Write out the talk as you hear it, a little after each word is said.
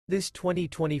This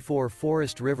 2024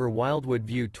 Forest River Wildwood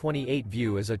View 28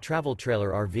 View is a travel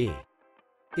trailer RV.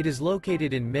 It is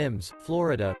located in Mims,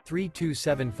 Florida,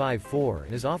 32754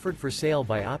 and is offered for sale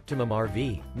by Optimum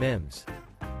RV, Mims.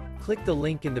 Click the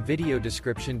link in the video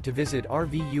description to visit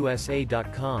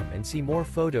RVUSA.com and see more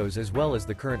photos as well as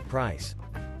the current price.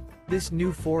 This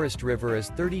new Forest River is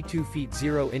 32 feet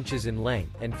 0 inches in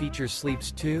length and features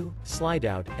sleeps 2,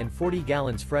 Slideout, and 40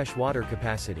 gallons fresh water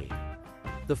capacity.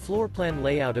 The floor plan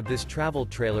layout of this travel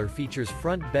trailer features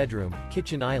front bedroom,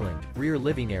 kitchen island, rear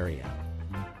living area.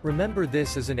 Remember,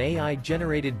 this is an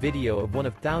AI-generated video of one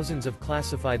of thousands of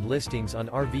classified listings on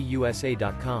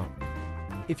RVUSA.com.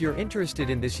 If you're interested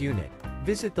in this unit,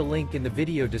 visit the link in the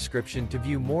video description to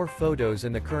view more photos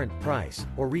and the current price,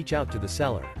 or reach out to the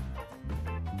seller.